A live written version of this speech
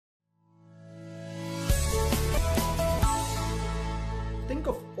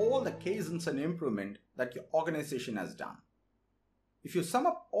cadence and improvement that your organization has done. If you sum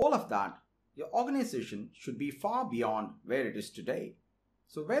up all of that, your organization should be far beyond where it is today.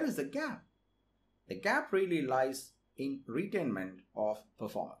 So where is the gap? The gap really lies in retainment of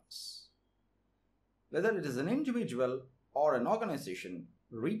performance. Whether it is an individual or an organization,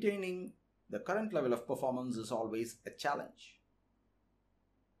 retaining the current level of performance is always a challenge.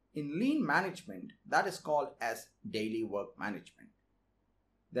 In lean management, that is called as daily work management.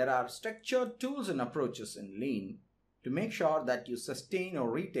 There are structured tools and approaches in lean to make sure that you sustain or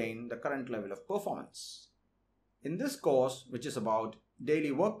retain the current level of performance. In this course, which is about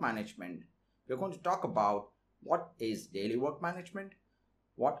daily work management, we're going to talk about what is daily work management,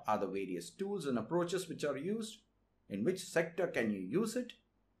 what are the various tools and approaches which are used, in which sector can you use it.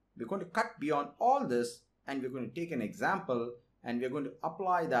 We're going to cut beyond all this and we're going to take an example and we're going to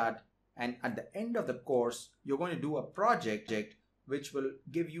apply that, and at the end of the course, you're going to do a project which will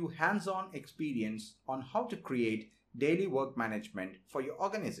give you hands-on experience on how to create daily work management for your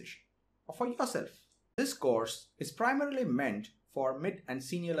organization or for yourself. This course is primarily meant for mid and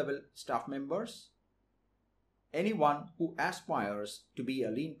senior level staff members, anyone who aspires to be a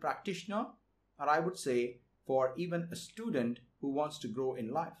lean practitioner, or I would say for even a student who wants to grow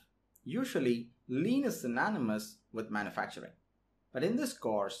in life. Usually, lean is synonymous with manufacturing. But in this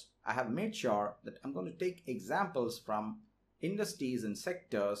course, I have made sure that I'm going to take examples from industries and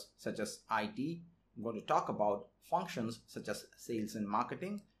sectors such as IT. I'm going to talk about functions such as sales and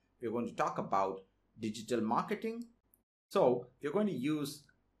marketing. We're going to talk about digital marketing. So we're going to use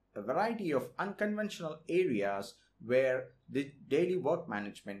a variety of unconventional areas where the daily work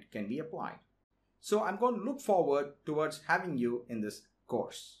management can be applied. So I'm going to look forward towards having you in this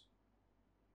course.